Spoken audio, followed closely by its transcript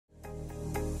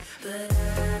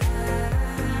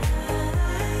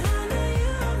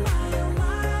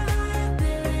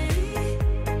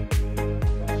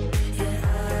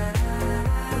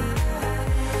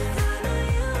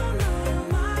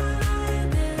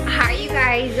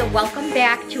Welcome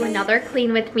back to another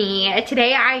Clean With Me.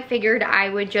 Today I figured I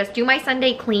would just do my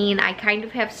Sunday clean. I kind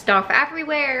of have stuff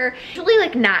everywhere. Usually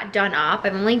like not done up.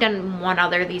 I've only done one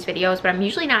other of these videos, but I'm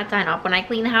usually not done up when I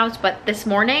clean the house. But this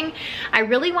morning I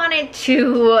really wanted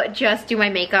to just do my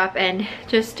makeup and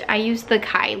I used the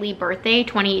Kylie Birthday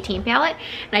 2018 palette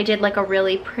and I did like a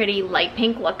really pretty light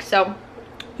pink look. So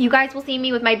you guys will see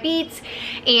me with my beats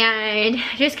and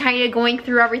just kind of going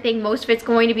through everything. Most of it's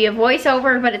going to be a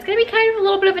voiceover, but it's going to be kind of a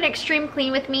little bit of an extreme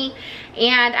clean with me.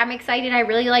 And I'm excited. I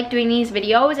really like doing these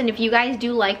videos. And if you guys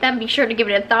do like them, be sure to give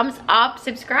it a thumbs up,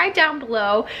 subscribe down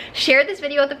below, share this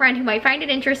video with a friend who might find it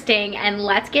interesting, and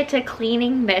let's get to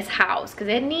cleaning this house because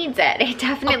it needs it. It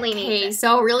definitely needs it. Okay,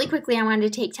 so really quickly, I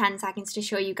wanted to take 10 seconds to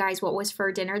show you guys what was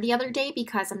for dinner the other day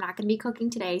because I'm not going to be cooking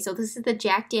today. So this is the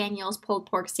Jack Daniel's pulled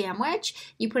pork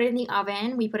sandwich. You put it in the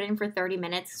oven. We put it in for 30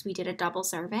 minutes because we did a double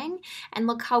serving. And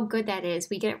look how good that is.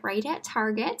 We get it right at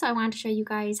Target. So I wanted to show you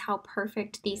guys how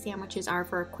perfect these sandwiches are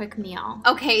for a quick meal.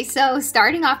 Okay, so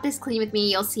starting off this clean with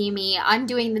me, you'll see me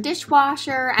undoing the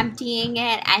dishwasher, emptying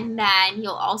it, and then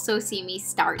you'll also see me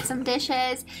start some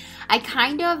dishes. I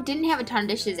kind of didn't have a ton of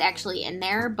dishes actually in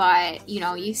there, but you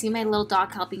know, you see my little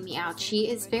dog helping me out. She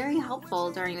is very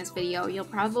helpful during this video. You'll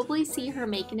probably see her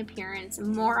make an appearance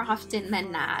more often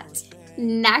than not.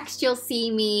 Next, you'll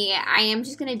see me, I am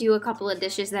just going to do a couple of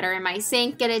dishes that are in my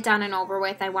sink, get it done and over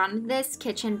with. I wanted this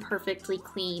kitchen perfectly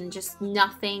clean, just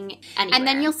nothing anywhere. And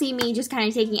then you'll see me just kind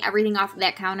of taking everything off of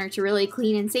that counter to really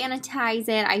clean and sanitize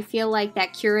it. I feel like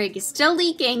that Keurig is still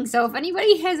leaking, so if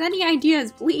anybody has any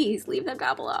ideas, please leave them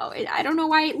down below. I don't know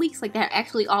why it leaks like that.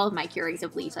 Actually, all of my Keurigs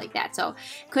have leaked like that, so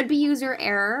could be user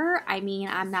error. I mean,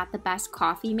 I'm not the best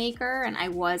coffee maker, and I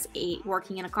was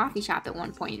working in a coffee shop at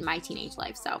one point in my teenage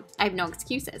life, so I have no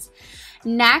excuses.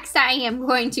 Next, I am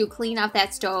going to clean up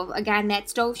that stove. Again, that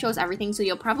stove shows everything, so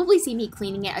you'll probably see me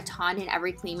cleaning it a ton in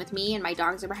every clean with me, and my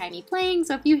dogs are behind me playing,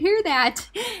 so if you hear that,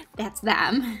 that's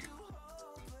them.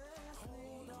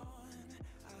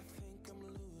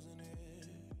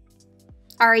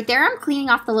 Alright, there I'm cleaning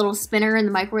off the little spinner in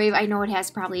the microwave. I know it has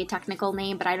probably a technical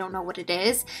name, but I don't know what it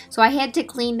is. So I had to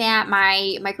clean that.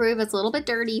 My microwave is a little bit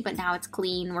dirty, but now it's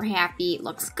clean. We're happy. It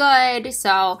looks good.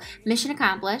 So mission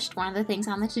accomplished, one of the things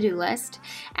on the to-do list.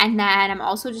 And then I'm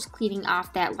also just cleaning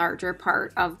off that larger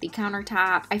part of the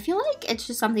countertop. I feel like it's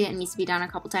just something that needs to be done a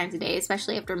couple times a day,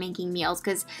 especially after making meals,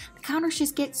 because the counters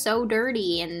just get so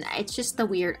dirty, and it's just the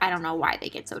weird, I don't know why they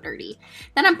get so dirty.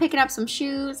 Then I'm picking up some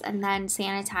shoes and then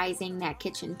sanitizing that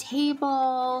kitchen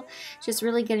table, just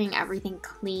really getting everything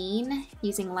clean,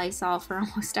 using Lysol for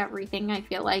almost everything. I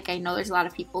feel like, I know there's a lot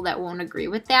of people that won't agree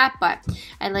with that, but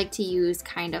I like to use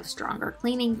kind of stronger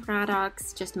cleaning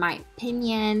products, just my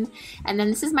opinion. And then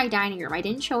this is my dining room. I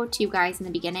didn't show it to you guys in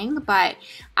the beginning, but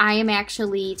I am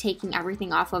actually taking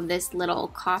everything off of this little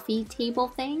coffee table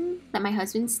thing that my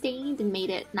husband stained and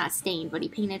made it, not stained, but he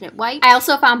painted it white. I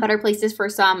also found better places for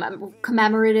some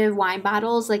commemorative wine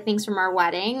bottles, like things from our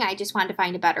wedding. I just wanted to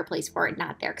find a better place for it,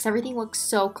 not there, because everything looks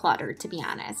so cluttered, to be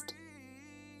honest.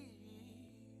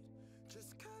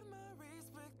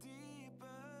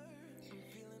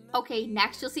 Okay,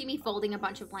 next you'll see me folding a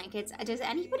bunch of blankets. Does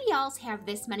anybody else have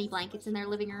this many blankets in their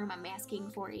living room? I'm asking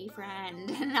for a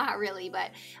friend. Not really,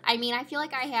 but I mean, I feel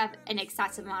like I have an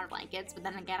excessive amount of blankets, but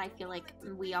then again, I feel like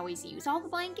we always use all the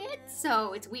blankets,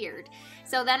 so it's weird.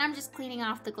 So then I'm just cleaning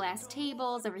off the glass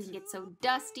tables. Everything gets so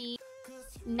dusty.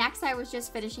 Next, I was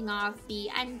just finishing off the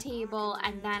end table,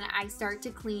 and then I start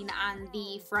to clean on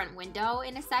the front window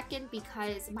in a second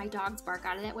because my dogs bark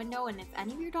out of that window, and if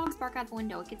any of your dogs bark out the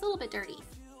window, it gets a little bit dirty.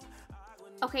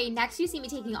 Okay, next you see me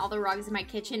taking all the rugs in my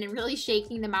kitchen and really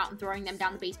shaking them out and throwing them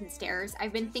down the basement stairs.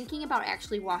 I've been thinking about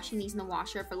actually washing these in the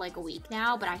washer for like a week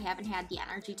now, but I haven't had the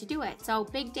energy to do it. So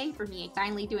big day for me,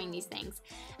 finally doing these things.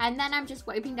 And then I'm just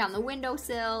wiping down the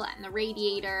windowsill and the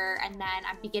radiator, and then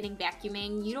I'm beginning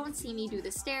vacuuming. You don't see me do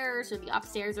the stairs or the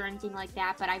upstairs or anything like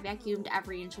that, but I vacuumed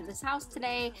every inch of this house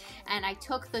today, and I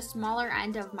took the smaller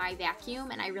end of my vacuum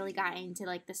and I really got into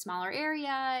like the smaller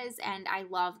areas, and I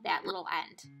love that little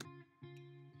end.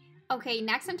 Okay,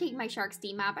 next I'm taking my Shark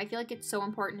Steam Mop. I feel like it's so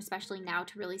important, especially now,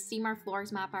 to really steam our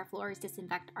floors, mop our floors,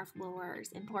 disinfect our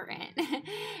floors. Important.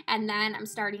 And then I'm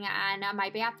starting on my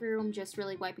bathroom, just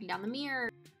really wiping down the mirror.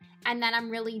 And then I'm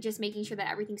really just making sure that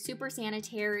everything's super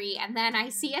sanitary. And then I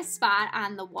see a spot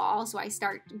on the wall, so I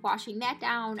start washing that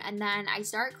down. And then I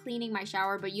start cleaning my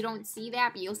shower, but you don't see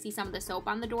that, but you'll see some of the soap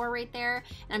on the door right there.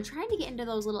 And I'm trying to get into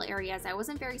those little areas. I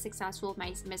wasn't very successful with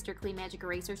my Mr. Clean Magic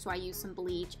Eraser, so I used some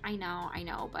bleach. I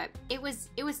know, but it was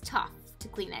tough to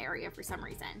clean that area for some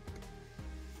reason.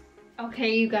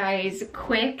 Okay, you guys,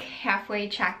 quick halfway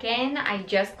check-in. I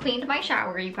just cleaned my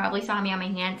shower. You probably saw me on my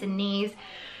hands and knees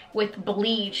with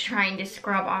bleach trying to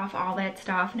scrub off all that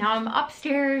stuff. Now I'm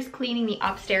upstairs cleaning the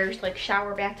upstairs like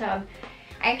shower bathtub.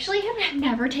 I actually have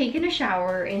never taken a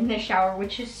shower in the shower,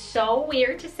 which is so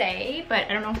weird to say, but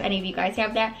I don't know if any of you guys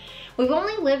have that. We've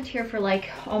only lived here for like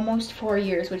almost 4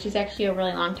 years, which is actually a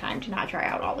really long time to not try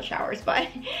out all the showers, but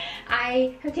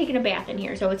I have taken a bath in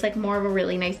here, so it's like more of a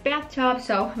really nice bathtub.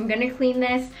 So I'm gonna clean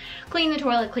this, clean the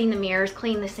toilet, clean the mirrors,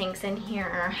 clean the sinks in here.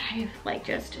 I have like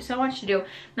just so much to do.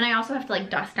 Then I also have to like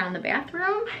dust down the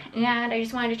bathroom, and I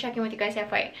just wanted to check in with you guys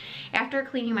halfway. After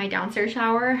cleaning my downstairs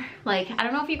shower, like I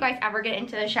don't know if you guys ever get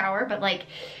into the shower, but like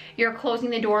you're closing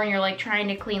the door and you're like trying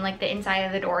to clean like the inside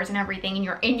of the doors and everything, and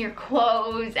you're in your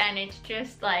clothes and it's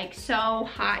just like so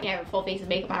hot. Yeah, I have a full face of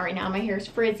makeup on right now. My hair is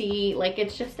frizzy. Like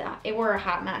it's just, we're a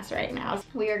hot mess right now. So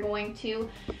we are going to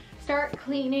start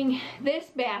cleaning this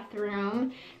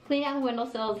bathroom, clean out the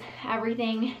windowsills,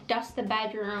 everything, dust the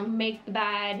bedroom, make the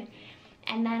bed,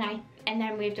 and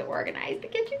then we have to organize the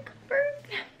kitchen cupboards.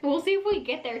 We'll see if we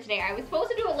get there today. I was supposed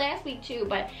to do it last week too,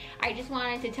 but I just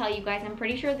wanted to tell you guys, I'm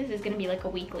pretty sure this is gonna be like a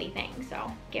weekly thing,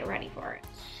 so get ready for it.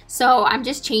 So I'm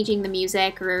just changing the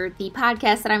music or the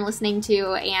podcast that I'm listening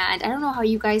to, and I don't know how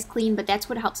you guys clean, but that's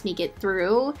what helps me get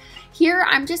through. Here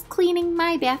I'm just cleaning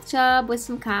my bathtub with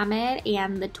some Comet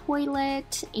and the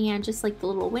toilet and just like the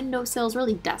little windowsills,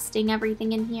 really dusting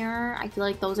everything in here. I feel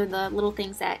like those are the little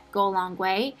things that go a long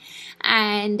way.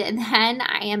 And then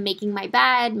I am making my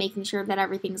bed, making sure that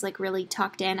everything's like really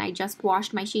tucked in. I just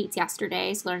washed my sheets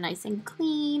yesterday, so they're nice and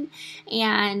clean,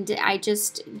 and I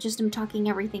just am tucking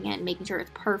everything in, making sure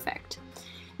it's perfect.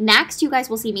 Next, you guys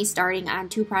will see me starting on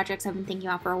 2 projects I've been thinking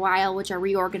about for a while, which are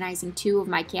reorganizing 2 of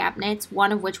my cabinets,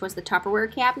 one of which was the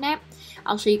Tupperware cabinet.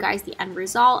 I'll show you guys the end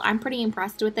result. I'm pretty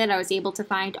impressed with it. I was able to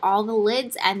find all the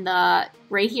lids and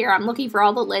right here, I'm looking for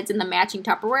all the lids and the matching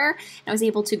Tupperware. And I was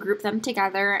able to group them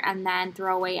together and then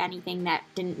throw away anything that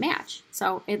didn't match.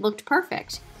 So it looked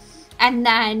perfect. And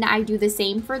then I do the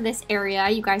same for this area.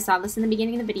 You guys saw this in the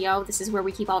beginning of the video. This is where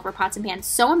we keep all of our pots and pans.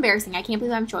 So embarrassing. I can't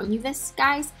believe I'm showing you this,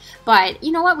 guys. But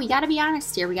you know what? We got to be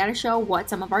honest here. We got to show what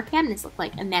some of our cabinets look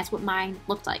like. And that's what mine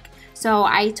looked like. So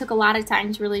I took a lot of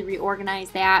time to really reorganize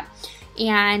that.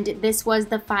 And this was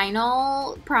the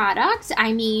final product.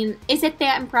 I mean, is it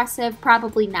that impressive?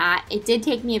 Probably not. It did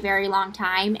take me a very long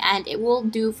time, and it will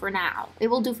do for now. It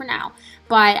will do for now.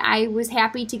 But I was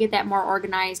happy to get that more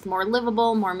organized, more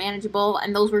livable, more manageable,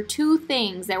 and those were 2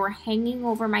 things that were hanging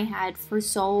over my head for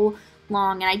so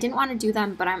long, and I didn't want to do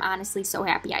them, but I'm honestly so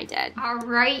happy I did. All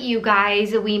right, you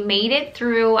guys, we made it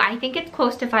through. I think it's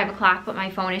close to 5 o'clock, but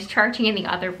my phone is charging in the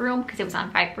other room because it was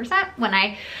on 5% when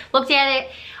I looked at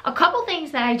it. A couple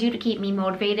things that I do to keep me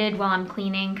motivated while I'm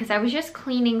cleaning, because I was just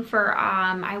cleaning for,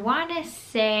 I want to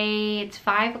say it's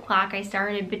 5 o'clock. I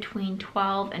started between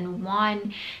 12 and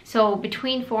 1, so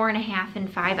between 4.5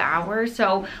 and 5 hours.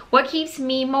 So what keeps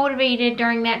me motivated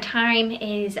during that time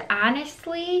is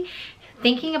honestly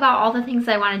thinking about all the things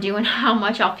I want to do and how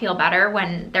much I'll feel better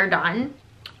when they're done.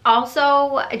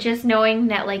 Also, just knowing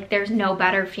that like there's no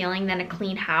better feeling than a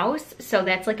clean house, so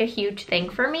that's like a huge thing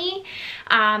for me.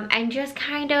 And just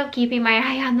kind of keeping my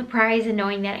eye on the prize and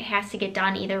knowing that it has to get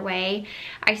done either way.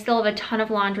 I still have a ton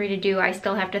of laundry to do. I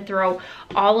still have to throw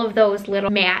all of those little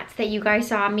mats that you guys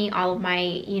saw me, all of my,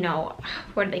 you know,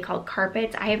 what are they called,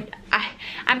 carpets.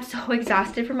 I'm so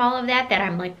exhausted from all of that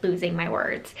I'm like losing my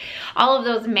words. All of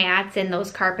those mats and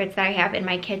those carpets that I have in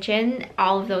my kitchen,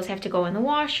 all of those have to go in the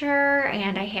washer,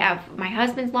 and I have my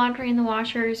husband's laundry in the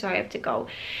washer, so I have to go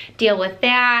deal with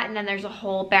that. And then there's a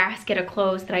whole basket of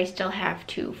clothes that I still have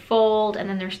to fold, and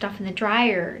then there's stuff in the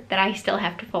dryer that I still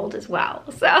have to fold as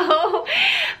well. So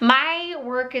my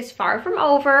work is far from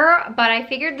over, but I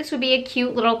figured this would be a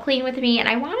cute little clean with me, and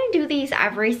I want to do these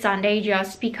every Sunday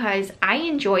just because I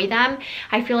enjoy them.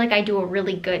 I feel like I do a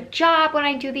really good job when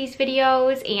I do these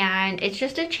videos, and it's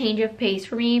just a change of pace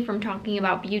for me from talking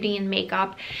about beauty and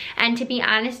makeup. And to be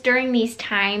honest, during these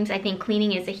times times I think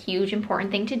cleaning is a huge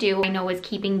important thing to do. I know is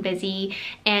keeping busy,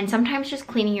 and sometimes just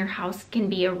cleaning your house can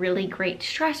be a really great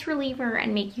stress reliever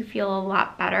and make you feel a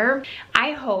lot better.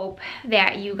 I hope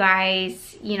that you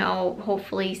guys, you know,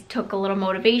 hopefully took a little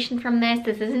motivation from this.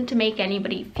 This isn't to make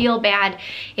anybody feel bad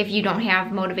if you don't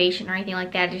have motivation or anything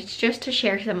like that. It's just to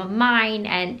share some of mine,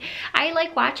 and I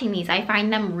like watching these. I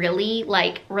find them really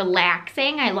like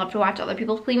relaxing. I love to watch other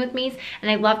people's clean with me's, and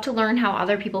I love to learn how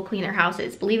other people clean their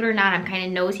houses. Believe it or not, I'm kind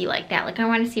of nosy like that. Like, I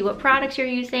want to see what products you're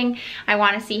using. I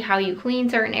want to see how you clean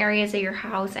certain areas of your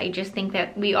house. I just think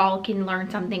that we all can learn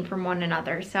something from one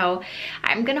another. So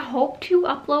I'm gonna hope to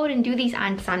upload and do these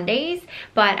on Sundays,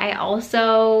 but I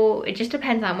also, it just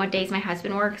depends on what days my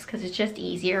husband works, because it's just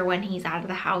easier when he's out of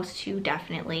the house to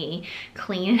definitely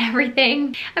clean and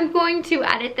everything. I'm going to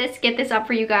edit this, get this up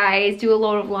for you guys, do a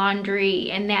load of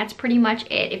laundry, and that's pretty much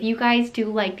it. If you guys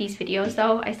do like these videos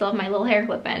though, I still have my little hair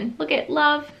clip in. Look at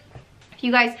love. If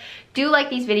you guys do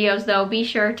like these videos though, be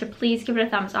sure to please give it a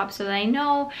thumbs up so that I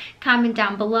know. Comment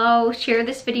down below, share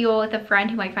this video with a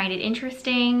friend who might find it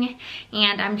interesting.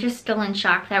 And I'm just still in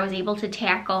shock that I was able to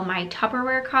tackle my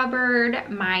Tupperware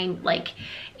cupboard, my like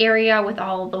area with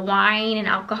all the wine and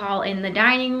alcohol in the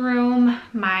dining room,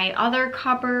 my other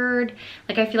cupboard.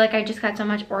 Like, I feel like I just got so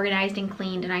much organized and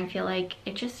cleaned, and I feel like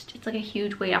it's like a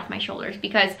huge weight off my shoulders.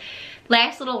 Because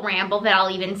last little ramble that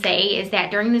I'll even say is that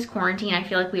during this quarantine, I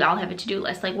feel like we all have a to-do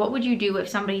list. Like, what would you do if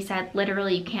somebody said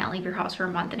literally you can't leave your house for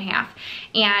a month and a half?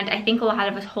 And I think a lot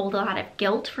of us hold a lot of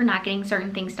guilt for not getting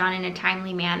certain things done in a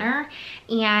timely manner.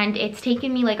 And it's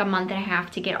taken me like a month and a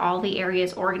half to get all the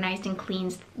areas organized and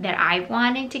cleaned that I've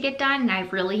wanted to get done. And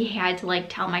I've really had to like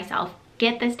tell myself,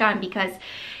 get this done, because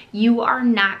you are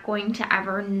not going to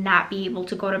ever not be able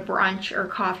to go to brunch or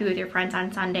coffee with your friends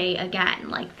on Sunday again.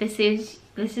 Like, this is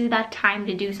that time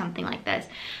to do something like this.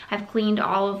 I've cleaned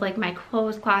all of like my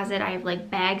clothes closet. I have like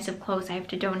bags of clothes I have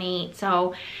to donate.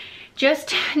 So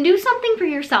just do something for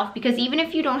yourself, because even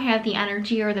if you don't have the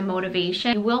energy or the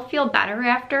motivation, you will feel better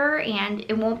after, and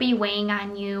it won't be weighing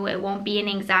on you. It won't be an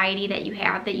anxiety that you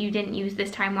have that you didn't use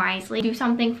this time wisely. Do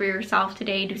something for yourself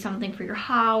today. Do something for your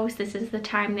house. This is the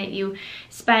time that you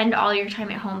spend all your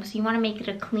time at home, so you want to make it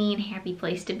a clean, happy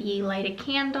place to be. Light a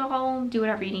candle, do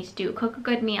whatever you need to do. Cook a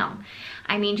good meal.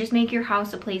 I mean, just make your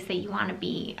house a place that you want to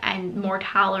be and more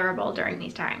tolerable during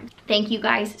these times. Thank you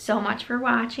guys so much for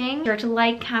watching. Be sure to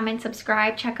like, comment,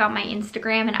 subscribe, check out my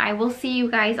Instagram, and I will see you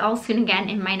guys all soon again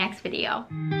in my next video.